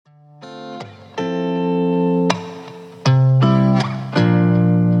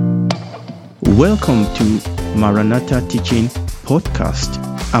Welcome to Maranatha Teaching Podcast.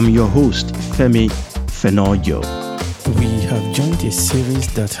 I'm your host, Femi Fenojo. We have joined a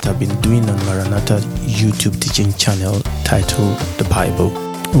series that I've been doing on Maranatha YouTube teaching channel titled The Bible.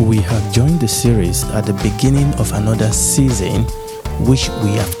 We have joined the series at the beginning of another season, which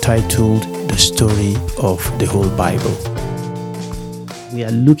we have titled The Story of the Whole Bible. We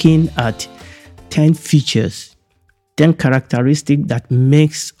are looking at 10 features, 10 characteristics that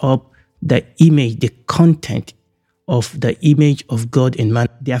makes up the image, the content of the image of God in man.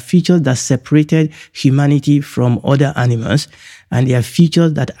 There are features that separated humanity from other animals, and there are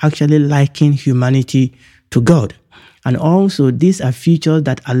features that actually liken humanity to God. And also, these are features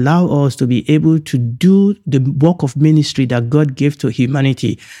that allow us to be able to do the work of ministry that God gave to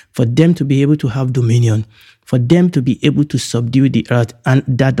humanity, for them to be able to have dominion, for them to be able to subdue the earth. And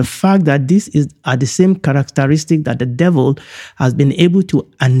that the fact that these are the same characteristic that the devil has been able to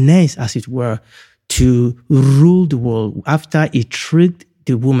harness, as it were, to rule the world after he tricked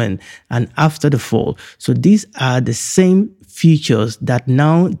the woman and after the fall. So these are the same features that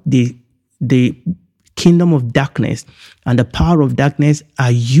now the kingdom of darkness and the power of darkness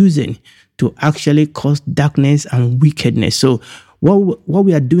are using to actually cause darkness and wickedness. So what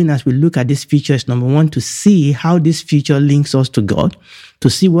we are doing as we look at these features, number one, to see how this feature links us to God, to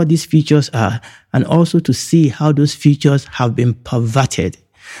see what these features are, and also to see how those features have been perverted.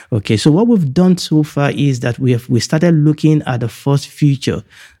 Okay, so what we've done so far is that we started looking at the first feature,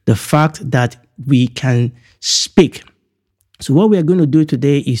 the fact that we can speak. So what we are going to do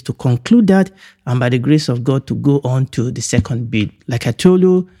today is to conclude that, and by the grace of God, to go on to the second bit. Like I told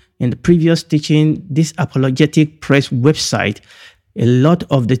you in the previous teaching, this Apologetic Press website, a lot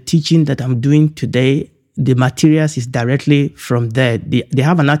of the teaching that I'm doing today, the materials is directly from there. They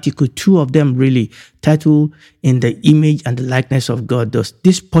have an article, two of them really, titled In the Image and the Likeness of God.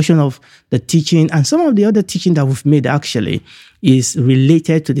 This portion of the teaching and some of the other teaching that we've made actually is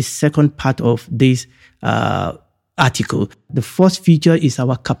related to the second part of this article. The first feature is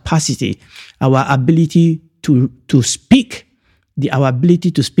our capacity, our ability to speak. Our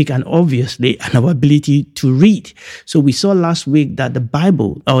ability to speak, and obviously, and our ability to read. So we saw last week that the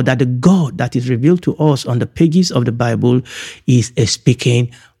Bible, or that the God that is revealed to us on the pages of the Bible, is a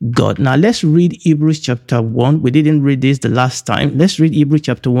speaking God. Now let's read Hebrews chapter 1. We didn't read this the last time. Let's read Hebrews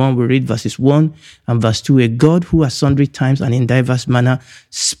chapter 1. We read verses 1 and verse 2. A God who at sundry times and in diverse manner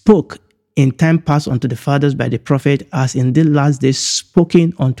spoke in time past unto the fathers by the prophet, as in the last days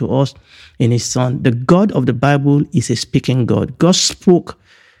spoken unto us in his Son. The God of the Bible is a speaking God. God spoke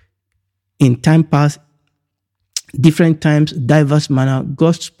in time past, different times, diverse manner.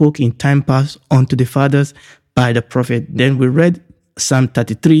 God spoke in time past unto the fathers by the prophet. Then we read Psalm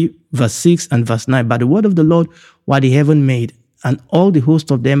 33, verse 6 and verse 9. By the word of the Lord were the heaven made, and all the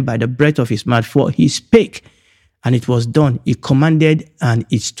host of them by the breath of his mouth. For he spake, and it was done. He commanded, and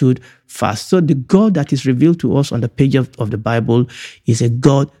it stood fast. So the God that is revealed to us on the page of the Bible is a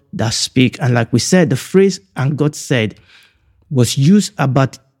God that speaks. And like we said, the phrase "and God said" was used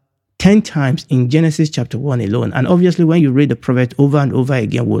about 10 times in Genesis chapter 1 alone. And obviously, when you read the prophet over and over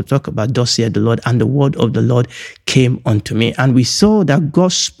again, we'll talk about "Thus saith the Lord," and the word of the Lord came unto me. And we saw that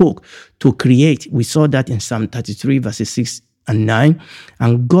God spoke to create. We saw that in Psalm 33, verses 6 and 9.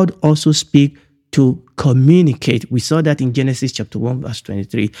 And God also speaks to communicate. We saw that in Genesis chapter 1, verse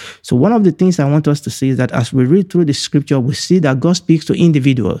 23. So one of the things I want us to see is that as we read through the scripture, we see that God speaks to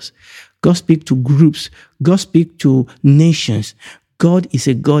individuals. God speaks to groups. God speaks to nations. God is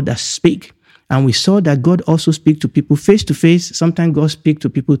a God that speaks. And we saw that God also speaks to people face to face. Sometimes God speaks to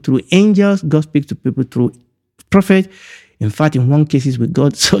people through angels. God speaks to people through prophets. In fact, in one case with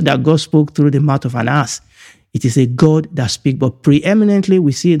God, so that God spoke through the mouth of an ass. It is a God that speaks, but preeminently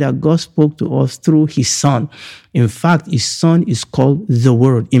we see that God spoke to us through his Son. In fact, his Son is called the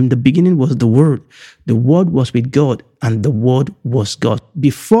Word. In the beginning was the Word. The Word was with God, and the Word was God.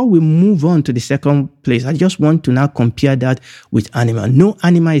 Before we move on to the second place, I just want to now compare that with animal. No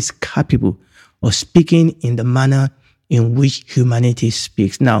animal is capable of speaking in the manner in which humanity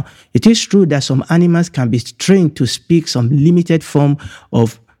speaks. Now, it is true that some animals can be trained to speak some limited form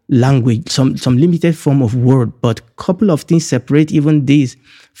of language, some limited form of word, but a couple of things separate even these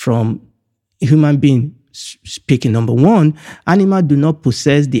from human being speaking. Number one, animals do not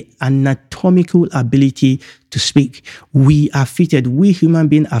possess the anatomical ability to speak. We human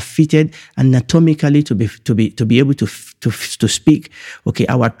beings are fitted anatomically to be able to speak. Okay,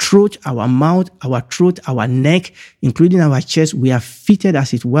 our throat, our mouth, our neck, including our chest, we are fitted,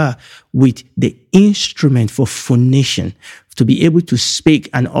 as it were, with the instrument for phonation, to be able to speak.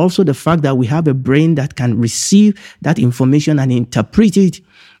 And also the fact that we have a brain that can receive that information and interpret it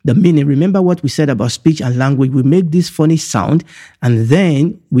the meaning. Remember what we said about speech and language. We make this funny sound, and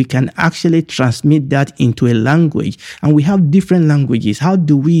then we can actually transmit that into a language. And we have different languages. How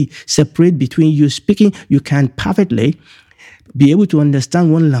do we separate between you speaking? You can perfectly be able to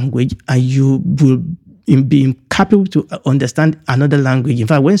understand one language, and you will be capable to understand another language. In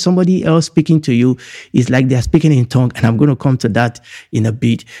fact, when somebody else speaking to you, it's like they're speaking in tongue, and I'm going to come to that in a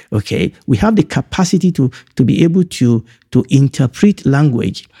bit. Okay, we have the capacity to be able to interpret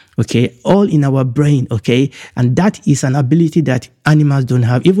language. Okay, all in our brain. Okay, and that is an ability that animals don't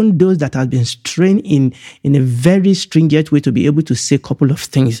have. Even those that have been trained in a very stringent way to be able to say a couple of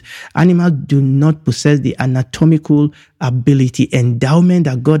things, animals do not possess the anatomical ability, endowment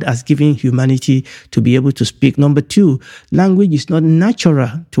that God has given humanity to be able to speak. Number two, language is not natural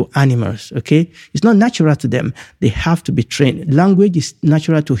to animals. Okay, it's not natural to them. They have to be trained. Language is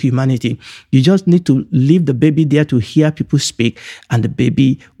natural to humanity. You just need to leave the baby there to hear people speak, and the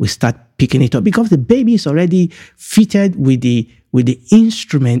baby will start picking it up, because the baby is already fitted with the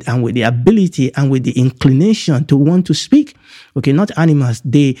instrument and with the ability and with the inclination to want to speak. Okay, not animals.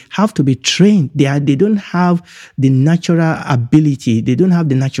 They have to be trained. They don't have the natural ability. They don't have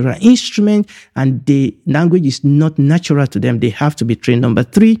the natural instrument, and the language is not natural to them. They have to be trained. Number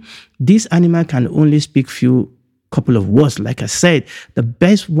three, this animal can only speak couple of words. Like I said, the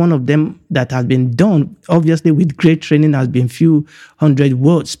best one of them that has been done, obviously with great training, has been few hundred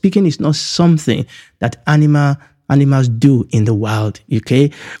words. Speaking is not something that animals do in the wild.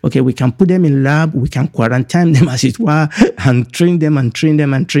 Okay, we can put them in lab, we can quarantine them, as it were, and train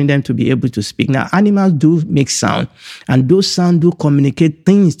them to be able to speak. Now, animals do make sound, and those sounds do communicate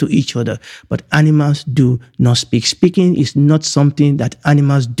things to each other, but animals do not speak. Speaking is not something that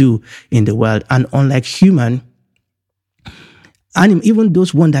animals do in the wild, and unlike human, even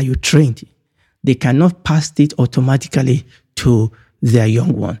those ones that you trained, they cannot pass it automatically to their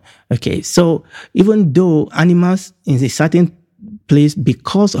young one. Okay, so even though animals in a certain place,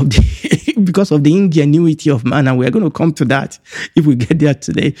 because of the ingenuity of man, and we're going to come to that if we get there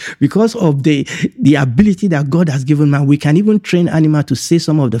today, because of the ability that God has given man, we can even train animals to say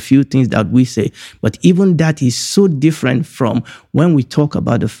some of the few things that we say. But even that is so different from when we talk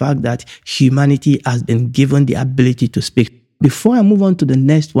about the fact that humanity has been given the ability to speak. Before I move on to the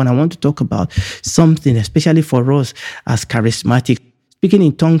next one, I want to talk about something, especially for us as charismatic. Speaking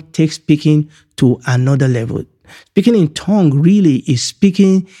in tongue takes speaking to another level. Speaking in tongue really is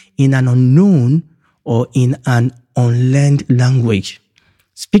speaking in an unknown or in an unlearned language.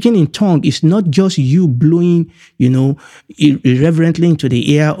 Speaking in tongue is not just you blowing, irreverently into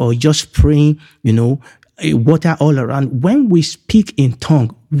the air, or just spraying, water all around. When we speak in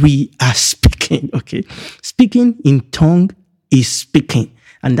tongue, we are speaking, okay? Speaking in tongue is speaking.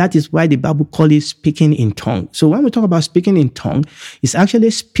 And that is why the Bible calls it speaking in tongue. So when we talk about speaking in tongue, it's actually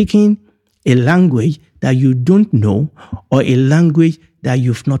speaking a language that you don't know, or a language that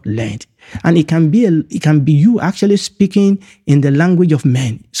you've not learned. And it can be you actually speaking in the language of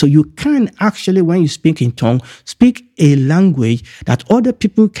men. So you can actually, when you speak in tongue, speak a language that other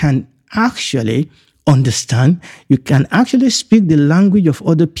people can actually understand. You can actually speak the language of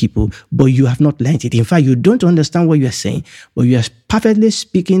other people, but you have not learned it. In fact, you don't understand what you are saying, but you are perfectly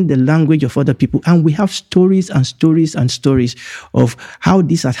speaking the language of other people. And we have stories and stories and stories of how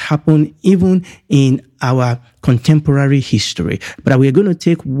this has happened even in our contemporary history. But we are going to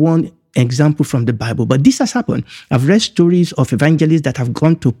take one example from the Bible. But this has happened. I've read stories of evangelists that have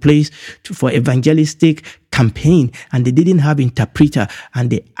gone to place for evangelistic campaign, and they didn't have interpreter, and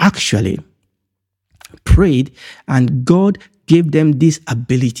they actually prayed, and God gave them this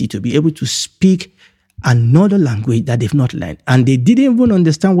ability to be able to speak another language that they've not learned. And they didn't even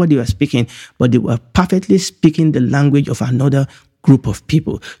understand what they were speaking, but they were perfectly speaking the language of another group of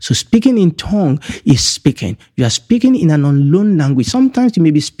people. So speaking in tongue is speaking. You are speaking in an unknown language. Sometimes you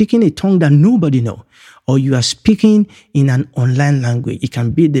may be speaking a tongue that nobody knows, or you are speaking in an online language. It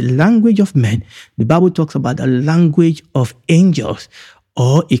can be the language of men. The Bible talks about the language of angels,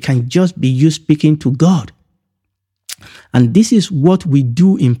 or it can just be you speaking to God. And this is what we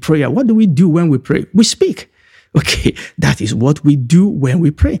do in prayer. What do we do when we pray? We speak. Okay, that is what we do when we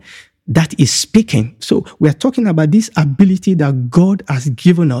pray. That is speaking. So we are talking about this ability that God has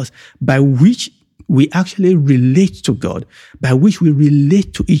given us, by which we actually relate to God, by which we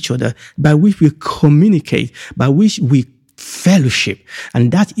relate to each other, by which we communicate, by which we fellowship.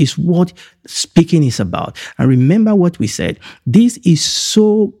 And that is what speaking is about. And remember what we said. This is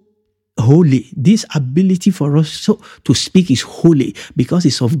so holy. This ability for us to speak is holy because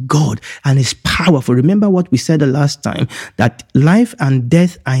it's of God and it's powerful. Remember what we said the last time, that life and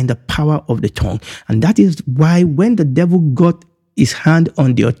death are in the power of the tongue. And that is why when the devil got his hand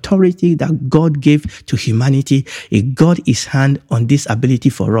on the authority that God gave to humanity. He got his hand on this ability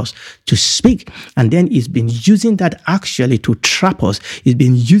for us to speak. And then he's been using that actually to trap us. He's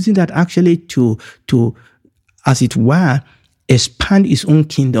been using that actually to as it were, expand his own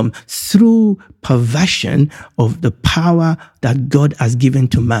kingdom through perversion of the power that God has given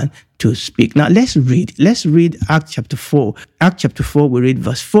to man to speak. Now let's read Acts chapter 4. Acts chapter 4, we read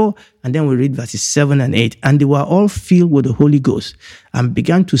verse 4, and then we read verses 7 and 8. And they were all filled with the Holy Ghost and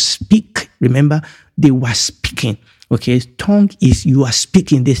began to speak. Remember, they were speaking. Okay, tongue is you are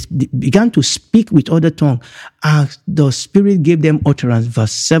speaking. They began to speak with other tongue as the Spirit gave them utterance.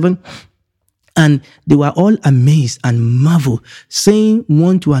 Verse 7. And they were all amazed and marveled, saying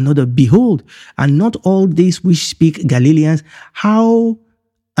one to another, Behold, and not all these which speak Galileans, how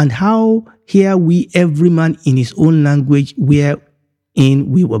hear we every man in his own language wherein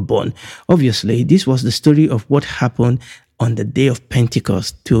we were born? Obviously, this was the story of what happened on the day of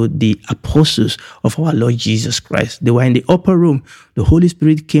Pentecost to the apostles of our Lord Jesus Christ. They were in the upper room. The Holy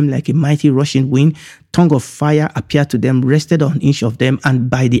Spirit came like a mighty rushing wind. Tongue of fire appeared to them, rested on each of them, and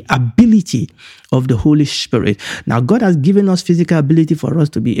by the ability of the Holy Spirit. Now, God has given us physical ability for us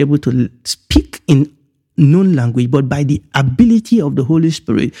to be able to speak in known language, but by the ability of the Holy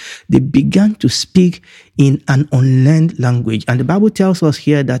Spirit, they began to speak in an unlearned language. And the Bible tells us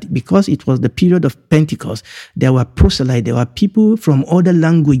here that because it was the period of Pentecost, there were proselytes, there were people from other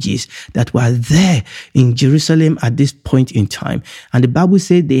languages that were there in Jerusalem at this point in time. And the Bible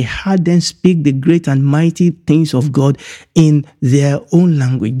said they heard them speak the great and mighty things of God in their own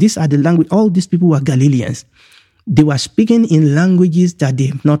language. These are the language, all these people were Galileans. They were speaking in languages that they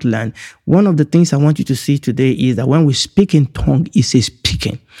have not learned. One of the things I want you to see today is that when we speak in tongue, it's a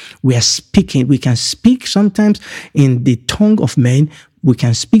speaking. We are speaking. We can speak sometimes in the tongue of men. We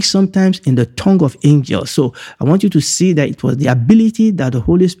can speak sometimes in the tongue of angels. So I want you to see that it was the ability that the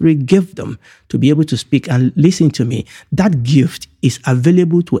Holy Spirit gave them to be able to speak. And listen to me, that gift is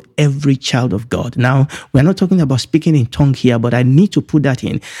available to every child of God. Now, we're not talking about speaking in tongue here, but I need to put that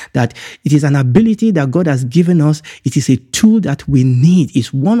in, that it is an ability that God has given us. It is a tool that we need.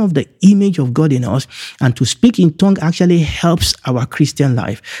 It's one of the image of God in us. And to speak in tongue actually helps our Christian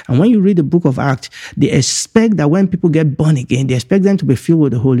life. And when you read the book of Acts, they expect that when people get born again, they expect them to be filled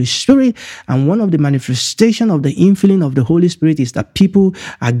with the Holy Spirit. And one of the manifestation of the infilling of the Holy Spirit is that people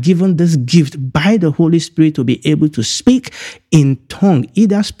are given this gift by the Holy Spirit to be able to speak in tongue,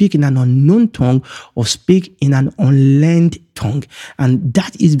 either speak in an unknown tongue or speak in an unlearned tongue. And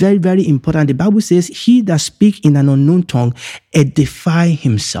that is very, very important. The Bible says, he that speak in an unknown tongue edify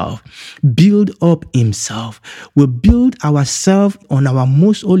himself, build up himself. We build ourselves on our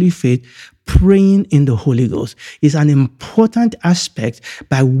most holy faith, praying in the Holy Ghost is an important aspect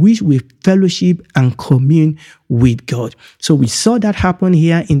by which we fellowship and commune with God. So we saw that happen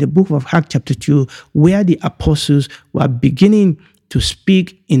here in the book of Acts chapter 2, where the apostles were beginning to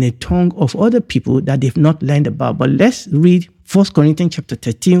speak in a tongue of other people that they've not learned about. But let's read 1 Corinthians chapter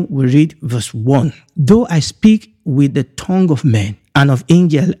 13. We read verse 1. Though I speak with the tongue of men and of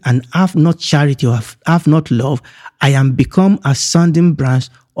angels and have not charity or have not love, I am become a sounding brass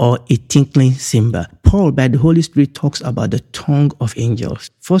or a tinkling cymbal. Paul, by the Holy Spirit, talks about the tongue of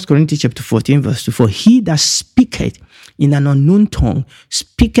angels. 1 Corinthians chapter 14, verse 2. For he that speaketh in an unknown tongue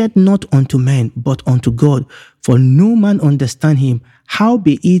speaketh not unto men, but unto God, for no man understand him.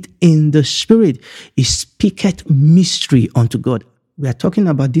 Howbeit in the spirit he speaketh mystery unto God. We are talking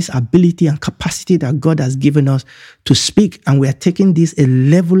about this ability and capacity that God has given us to speak. And we are taking this a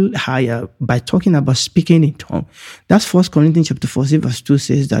level higher by talking about speaking in tongue. That's 1 Corinthians chapter 14, verse 2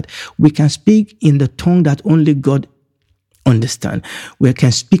 says that we can speak in the tongue that only God understand. We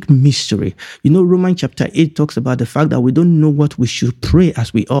can speak mystery. You know, Romans chapter 8 talks about the fact that we don't know what we should pray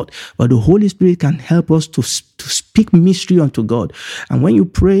as we ought, but the Holy Spirit can help us to speak mystery unto God. And when you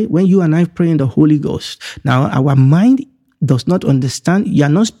pray, when you and I pray in the Holy Ghost, now our mind does not understand. You are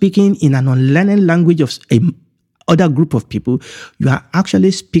not speaking in an unlearned language of other group of people. You are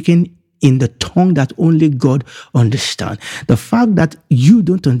actually speaking in the tongue that only God understands. The fact that you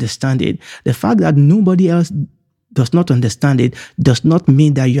don't understand it, the fact that nobody else does not understand it, does not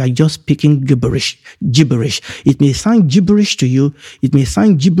mean that you are just speaking gibberish. It may sound gibberish to you, it may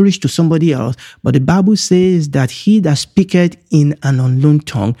sound gibberish to somebody else, but the Bible says that he that speaketh in an unknown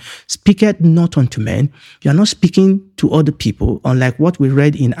tongue speaketh not unto men. You are not speaking to other people, unlike what we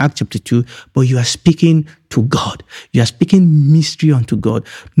read in Acts chapter 2, but you are speaking to God. You are speaking mystery unto God.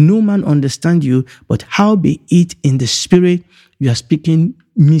 No man understand you, but howbeit in the spirit you are speaking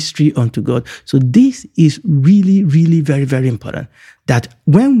mystery unto God. So this is really, really very, very important, that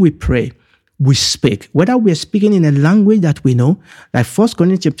when we pray, we speak. Whether we are speaking in a language that we know, like 1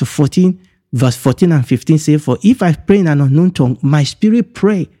 Corinthians chapter 14, verse 14 and 15 say, for if I pray in an unknown tongue, my spirit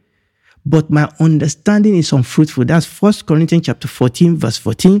pray, but my understanding is unfruitful. That's 1 Corinthians chapter 14, verse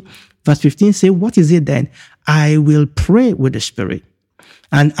 14. Verse 15 say, what is it then? I will pray with the spirit,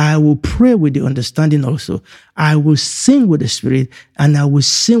 and I will pray with the understanding also. I will sing with the spirit, and I will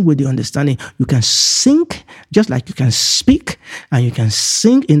sing with the understanding. You can sing just like you can speak, and you can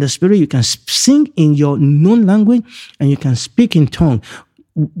sing in the spirit. You can sing in your known language, and you can speak in tongue.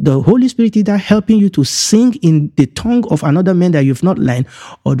 The Holy Spirit either helping you to sing in the tongue of another man that you've not learned,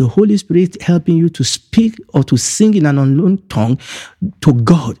 or the Holy Spirit helping you to speak or to sing in an unknown tongue to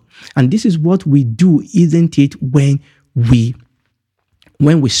God. And this is what we do, isn't it, when we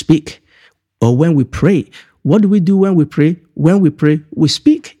speak or when we pray? What do we do when we pray? When we pray, we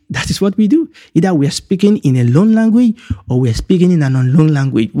speak. That is what we do. Either we are speaking in a known language or we are speaking in an unknown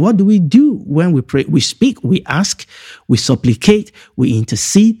language. What do we do when we pray? We speak, we ask, we supplicate, we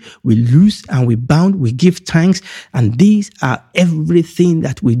intercede, we loose and we bound, we give thanks. And these are everything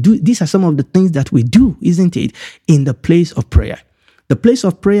that we do. These are some of the things that we do, isn't it, in the place of prayer. The place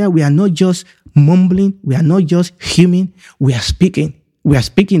of prayer, we are not just mumbling, we are not just humming, we are speaking. We are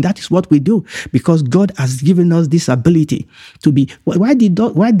speaking. That is what we do, because God has given us this ability to be. Why did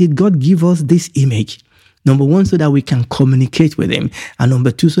God give us this image? Number one, so that we can communicate with him. And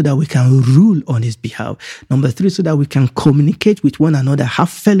number two, so that we can rule on his behalf. Number three, so that we can communicate with one another, have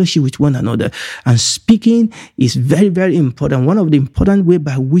fellowship with one another. And speaking is very, very important. One of the important ways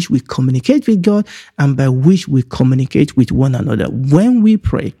by which we communicate with God and by which we communicate with one another. When we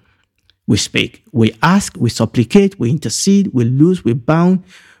pray, we speak, we ask, we supplicate, we intercede, we loose, we bound,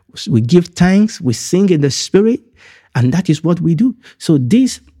 we give thanks, we sing in the spirit, and that is what we do. So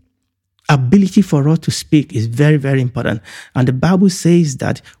this ability for us to speak is very, very important. And the Bible says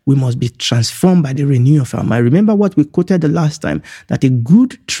that we must be transformed by the renewal of our mind. Remember what we quoted the last time, that a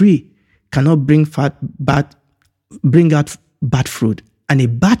good tree cannot bring out bad fruit, and a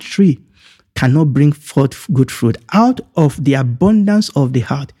bad tree cannot bring forth good fruit. Out of the abundance of the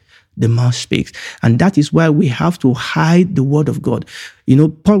heart, the mouth speaks. And that is why we have to hide the word of God. You know,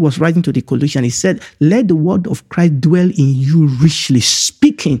 Paul was writing to the Colossians. He said, let the word of Christ dwell in you richly,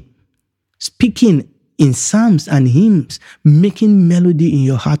 speaking in psalms and hymns, making melody in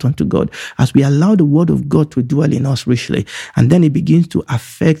your heart unto God, as we allow the word of God to dwell in us richly. And then it begins to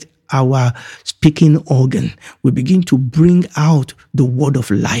affect our speaking organ. We begin to bring out the word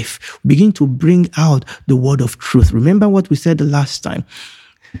of life. We begin to bring out the word of truth. Remember what we said the last time.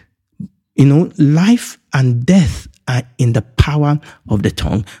 You know, life and death are in the power of the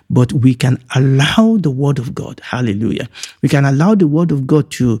tongue, but we can allow the word of God, hallelujah. We can allow the word of God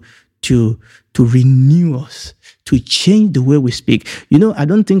to renew us, to change the way we speak. You know, I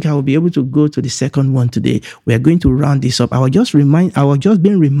don't think I will be able to go to the second one today. We are going to round this up. I was just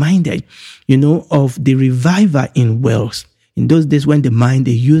being reminded, you know, of the reviver in Wales. In those days when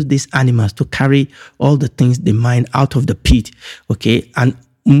they used these animals to carry all the things they mine out of the pit. Okay. And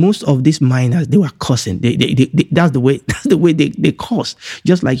most of these miners, they were cursing. That's the way they curse.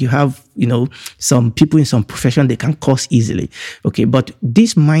 Just like you have, you know, some people in some profession, they can curse easily. Okay. But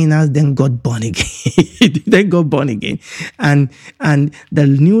these miners then got born again. And the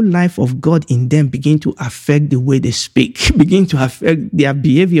new life of God in them began to affect the way they speak, begin to affect their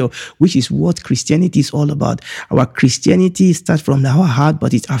behavior, which is what Christianity is all about. Our Christianity starts from our heart,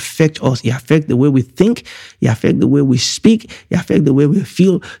 but it affects us. It affects the way we think. It affects the way we speak. It affects the way we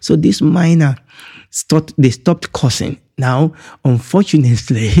feel. So this miner stopped cursing. Now,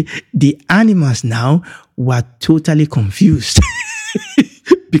 unfortunately, the animals now were totally confused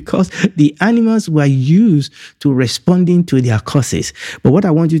because the animals were used to responding to their curses. But what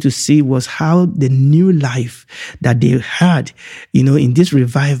I want you to see was how the new life that they had, you know, in this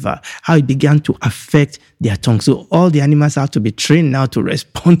revival, how it began to affect their tongue. So all the animals have to be trained now to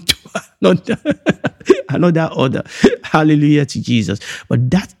respond to another order. Hallelujah to Jesus. But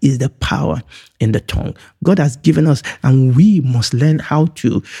that is the power in the tongue. God has given us, and we must learn how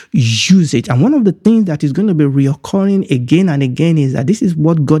to use it. And one of the things that is going to be reoccurring again and again is that this is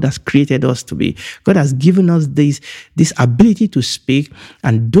what God has created us to be. God has given us this ability to speak,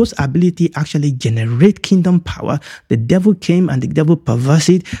 and those ability actually generate kingdom power. The devil came and the devil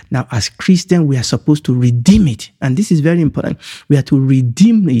perverted it. Now, as Christians, we are supposed to redeem it. And this is very important. We are to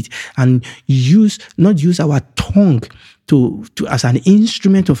redeem it and not use our tongue to as an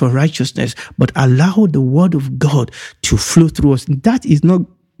instrument of righteousness, but allow the word of God to flow through us. That is not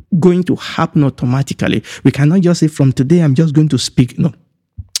going to happen automatically. We cannot just say, from today, I'm just going to speak. No.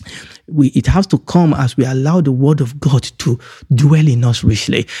 it has to come as we allow the word of God to dwell in us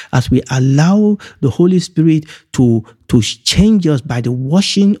richly, as we allow the Holy Spirit to change us by the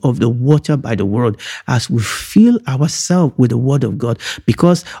washing of the water by the word, as we fill ourselves with the word of God,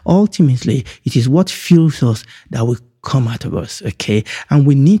 because ultimately it is what fills us that will come out of us, okay? And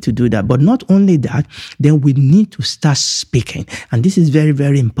we need to do that. But not only that, then we need to start speaking. And this is very,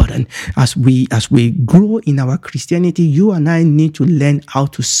 very important. As we grow in our Christianity, you and I need to learn how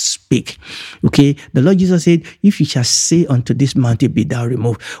to speak, okay? The Lord Jesus said, if you shall say unto this mountain, be thou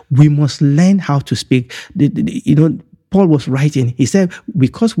removed. We must learn how to speak. Paul was writing, he said,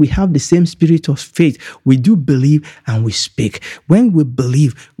 because we have the same spirit of faith, we do believe and we speak. When we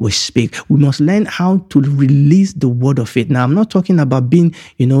believe, we speak. We must learn how to release the word of faith. Now, I'm not talking about being,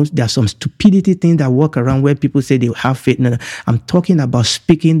 there's some stupidity things that walk around where people say they have faith. No. I'm talking about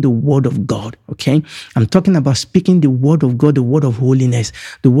speaking the word of God, okay? I'm talking about speaking the word of God, the word of holiness,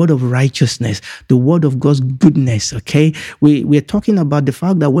 the word of righteousness, the word of God's goodness, okay? We're talking about the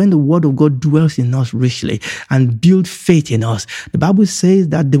fact that when the word of God dwells in us richly and builds faith in us. The Bible says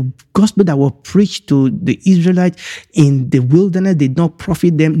that the gospel that was preached to the Israelites in the wilderness did not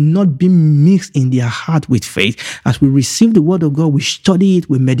profit them, not being mixed in their heart with faith. As we receive the word of God, we study it,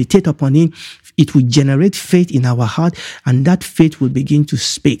 we meditate upon it, it will generate faith in our heart, and that faith will begin to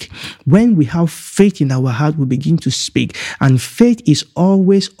speak. When we have faith in our heart, we begin to speak. And faith is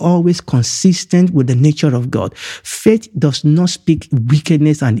always consistent with the nature of God. Faith does not speak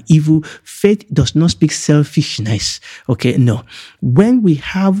wickedness and evil. Faith does not speak selfishness. Okay, no. When we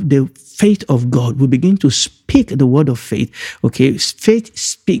have the faith of God, we begin to speak the word of faith. Okay, faith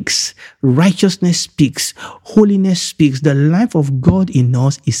speaks, righteousness speaks, holiness speaks. The life of God in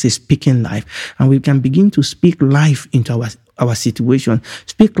us is a speaking life, and we can begin to speak life into our situation.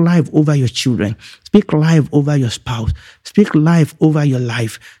 Speak life over your children. Speak life over your spouse. Speak life over your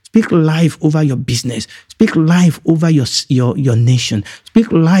life. Speak life over your business. Speak life over your nation. Speak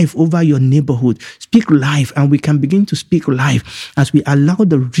life over your neighborhood. Speak life, and we can begin to speak life as we allow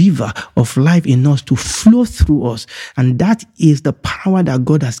the river of life in us to flow through us. And that is the power that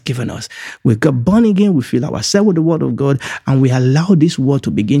God has given us. We got born again, we fill ourselves with the word of God, and we allow this word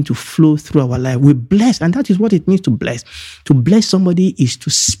to begin to flow through our life. We bless, and that is what it means to bless. To bless somebody is to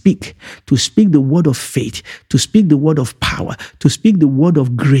speak the word of faith, to speak the word of power, to speak the word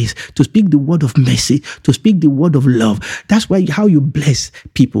of grace, to speak the word of mercy, to speak the word of love. That's why how you bless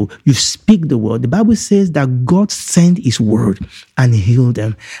people, you speak the word. The Bible says that God sent his word and healed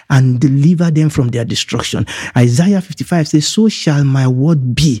them and delivered them from their destruction. Isaiah 55 says, so shall my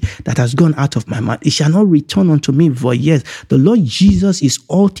word be that has gone out of my mouth. It shall not return unto me void. Yes, the Lord Jesus is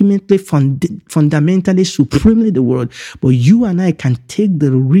ultimately, fundamentally, supremely the word. But you and I can take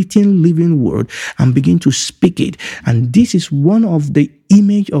the written living word and begin to speak it. And this is one of the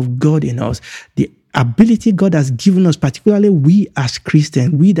image of God in us, the ability God has given us, particularly we as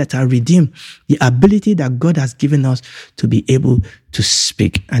Christians, we that are redeemed, the ability that God has given us to be able to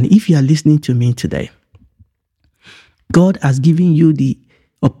speak. And if you are listening to me today, God has given you the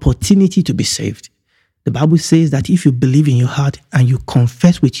opportunity to be saved. The Bible says that if you believe in your heart and you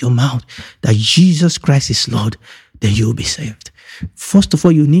confess with your mouth that Jesus Christ is Lord, then you will be saved. First of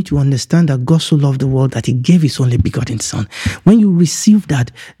all, you need to understand that God so loved the world that he gave his only begotten son. When you receive that,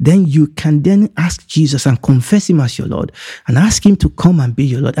 then you can then ask Jesus and confess him as your Lord and ask him to come and be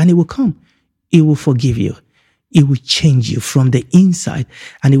your Lord, and he will come. He will forgive you. It will change you from the inside,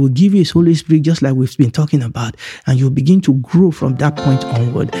 and it will give you his Holy Spirit, just like we've been talking about. And you'll begin to grow from that point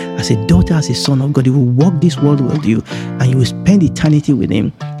onward as a daughter, as a son of God. He will walk this world with you, and you will spend eternity with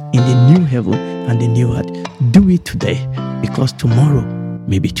him in the new heaven and the new earth. Do it today, because tomorrow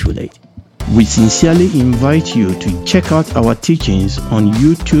may be too late. We sincerely invite you to check out our teachings on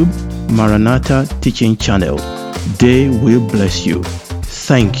YouTube, Maranatha Teaching Channel. They will bless you.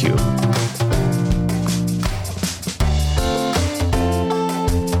 Thank you.